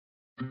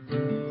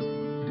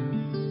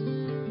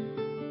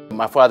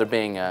My father,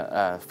 being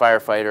a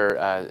firefighter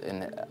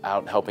and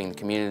out helping the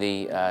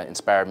community,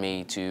 inspired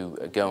me to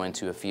go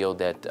into a field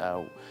that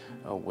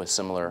was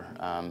similar,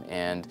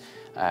 and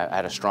I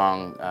had a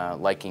strong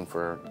liking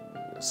for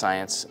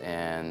science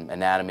and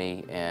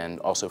anatomy and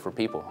also for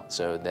people.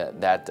 So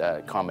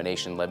that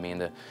combination led me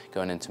into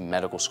going into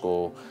medical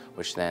school,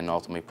 which then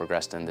ultimately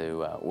progressed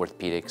into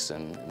orthopedics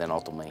and then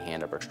ultimately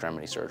hand upper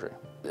extremity surgery.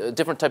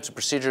 Different types of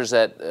procedures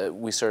that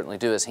we certainly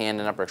do as hand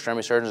and upper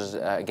extremity surgeons,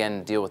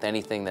 again, deal with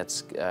anything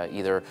that's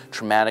either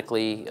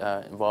traumatically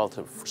involved,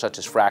 such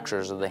as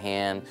fractures of the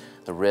hand,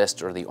 the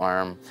wrist, or the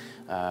arm.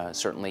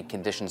 Certainly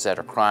conditions that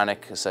are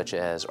chronic, such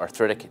as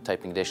arthritic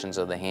type conditions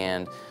of the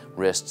hand,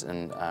 wrist,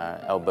 and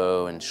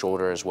elbow and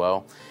shoulder as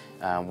well.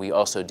 We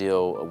also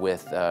deal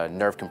with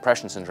nerve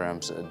compression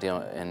syndromes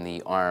in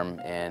the arm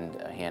and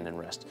hand and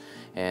wrist.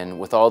 And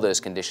with all those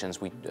conditions,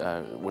 we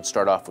would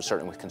start off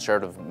with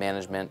conservative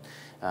management,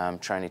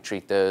 trying to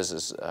treat those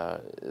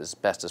as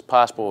best as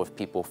possible. If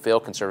people fail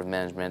conservative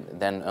management,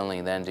 then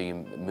only then do you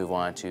move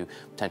on to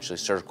potentially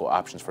surgical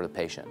options for the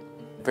patient.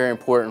 Very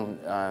important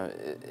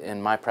in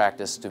my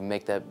practice to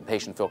make that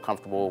patient feel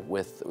comfortable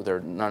with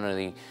not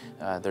only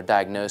their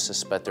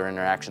diagnosis, but their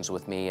interactions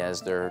with me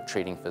as their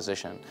treating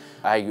physician.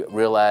 I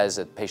realize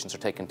that patients are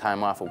taking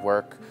time off of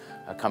work,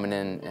 coming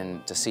in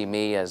and to see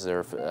me as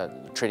their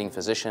treating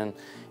physician,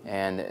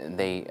 and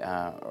they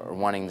are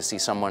wanting to see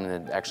someone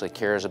that actually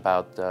cares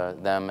about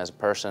them as a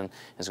person,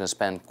 is going to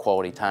spend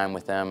quality time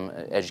with them,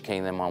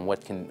 educating them on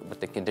what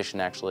the condition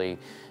actually,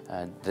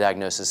 the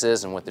diagnosis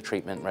is, and what the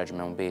treatment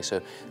regimen will be.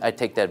 So I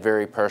take that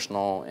very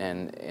personal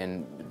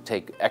and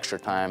take extra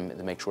time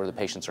to make sure the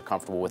patients are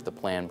comfortable with the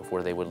plan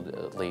before they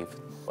would leave.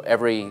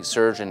 Every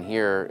surgeon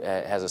here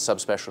has a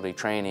subspecialty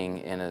training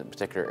in a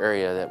particular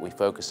area that we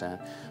focus in.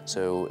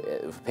 So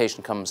if a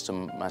patient comes to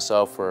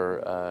myself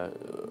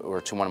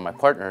or to one of my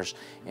partners,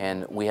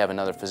 and we have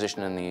another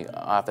physician in the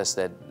office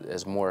that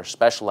is more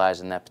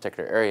specialized in that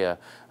particular area,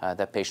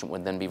 that patient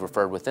would then be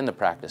referred within the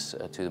practice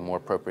to the more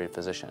appropriate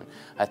physician.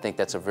 I think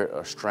that's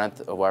a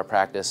strength of our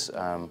practice.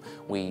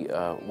 We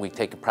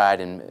take pride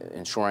in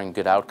ensuring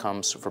good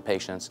outcomes for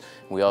patients.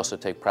 We also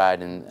take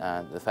pride in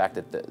the fact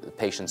that the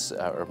patients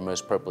are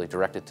most appropriately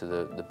directed to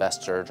the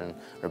best surgeon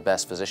or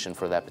best physician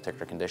for that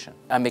particular condition.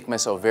 I make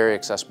myself very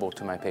accessible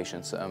to my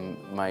patients.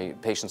 My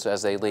patients,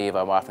 as they leave,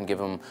 I often give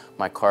them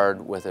my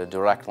card with a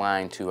direct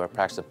line to our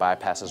practice that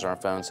bypasses our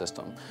phone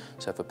system.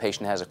 So if a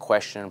patient has a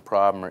question,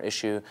 problem, or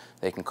issue,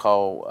 they can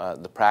call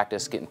the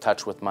practice, get in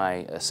touch with my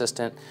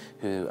assistant,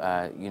 who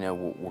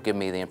will give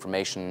me the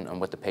information on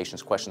what the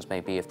patient's questions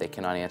may be. If they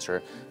cannot answer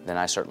it, then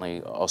I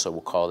certainly also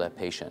will call that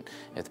patient.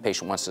 If the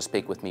patient wants to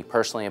speak with me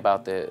personally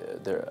about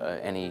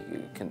any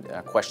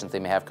questions they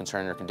may have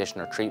concerning their condition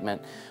or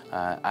treatment,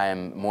 I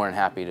am more than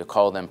happy to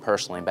call them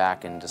personally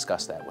back and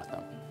discuss that with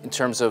them. In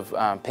terms of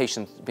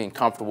patients being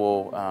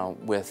comfortable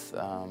with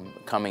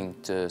coming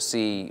to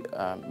see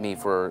me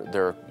for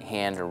their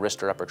hand or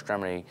wrist or upper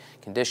extremity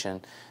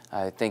condition,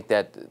 I think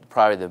that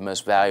probably the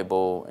most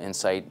valuable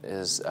insight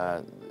is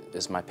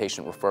my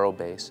patient referral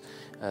base.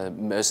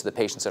 Most of the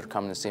patients that are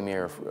coming to see me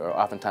are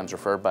oftentimes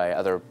referred by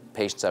other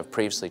patients I've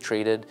previously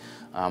treated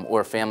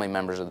or family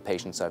members of the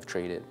patients I've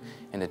treated.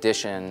 In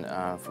addition,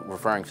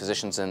 referring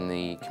physicians in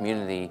the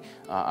community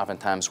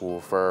oftentimes will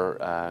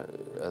refer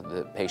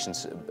the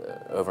patients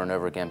over and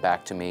over again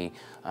back to me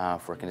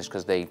for conditions,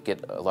 because they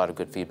get a lot of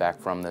good feedback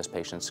from those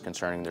patients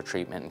concerning their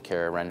treatment and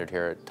care rendered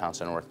here at Town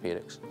Center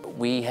Orthopaedics.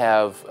 We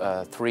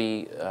have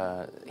 3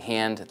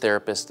 hand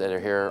therapists that are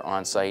here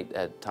on site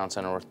at Town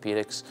Center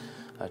Orthopaedics.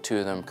 2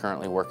 of them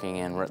currently working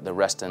in the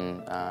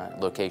Reston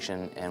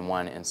location and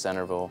 1 in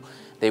Centerville.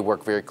 They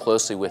work very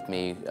closely with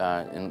me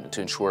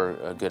to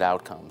ensure good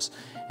outcomes.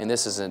 And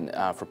this is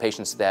for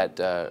patients that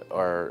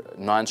are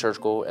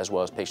non-surgical as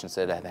well as patients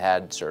that have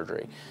had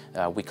surgery.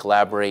 We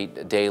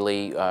collaborate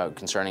daily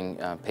concerning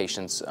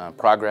patients'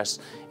 progress,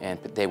 and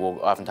they will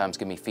oftentimes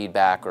give me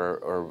feedback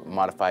or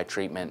modify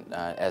treatment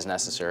as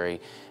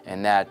necessary.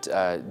 And that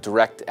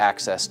direct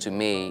access to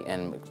me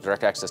and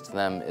direct access to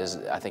them is,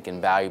 I think,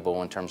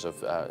 invaluable in terms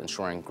of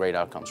ensuring great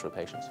outcomes for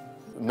patients.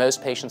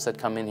 Most patients that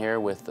come in here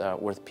with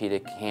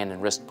orthopedic hand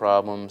and wrist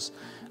problems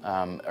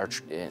and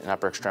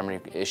upper extremity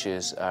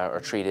issues are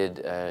treated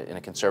in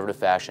a conservative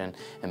fashion,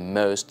 and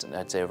most,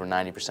 I'd say over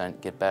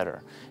 90%, get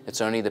better.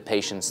 It's only the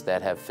patients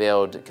that have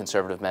failed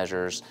conservative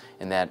measures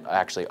and that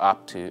actually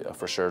opt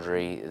for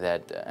surgery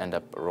that end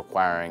up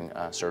requiring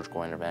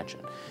surgical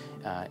intervention.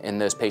 In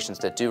those patients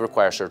that do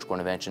require surgical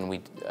intervention, we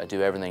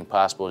do everything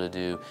possible to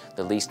do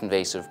the least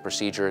invasive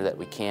procedure that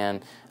we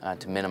can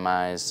to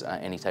minimize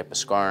any type of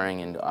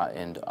scarring and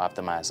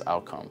optimize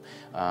outcome.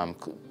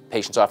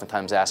 Patients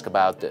oftentimes ask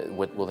about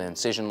what will the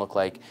incision look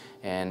like,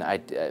 and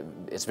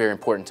it's very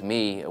important to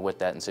me what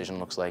that incision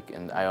looks like,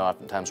 and I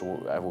oftentimes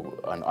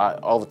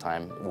all the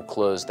time will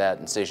close that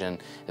incision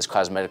as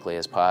cosmetically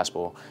as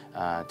possible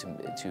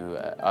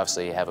to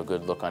obviously have a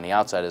good look on the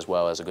outside as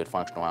well as a good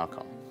functional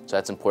outcome. So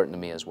that's important to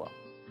me as well.